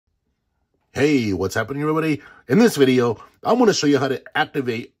Hey, what's happening, everybody? In this video, I'm going to show you how to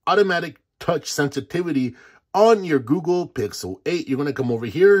activate automatic touch sensitivity on your Google Pixel 8. You're going to come over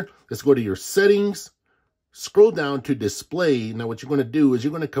here. Let's go to your settings, scroll down to display. Now, what you're going to do is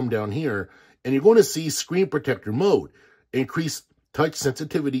you're going to come down here and you're going to see screen protector mode, increase touch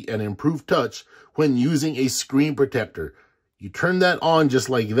sensitivity and improve touch when using a screen protector. You turn that on just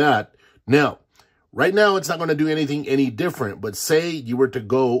like that. Now, right now, it's not going to do anything any different, but say you were to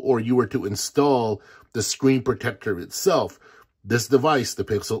go or you were to install the screen protector itself, this device, the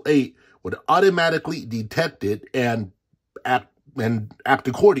Pixel 8, would automatically detect it and act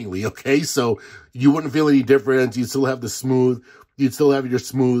accordingly, okay? So you wouldn't feel any difference. You'd still have you'd still have your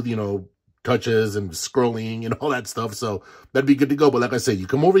smooth, touches and scrolling and all that stuff. So that'd be good to go. But like I said, you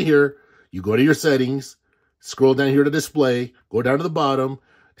come over here, you go to your settings, scroll down here to display, go down to the bottom,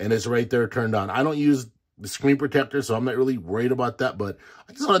 and it's right there turned on. I don't use the screen protector, so I'm not really worried about that, but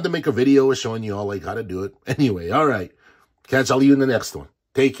I just wanted to make a video showing you all how to do it. Anyway, all right. Catch all of you in the next one.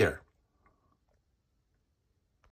 Take care.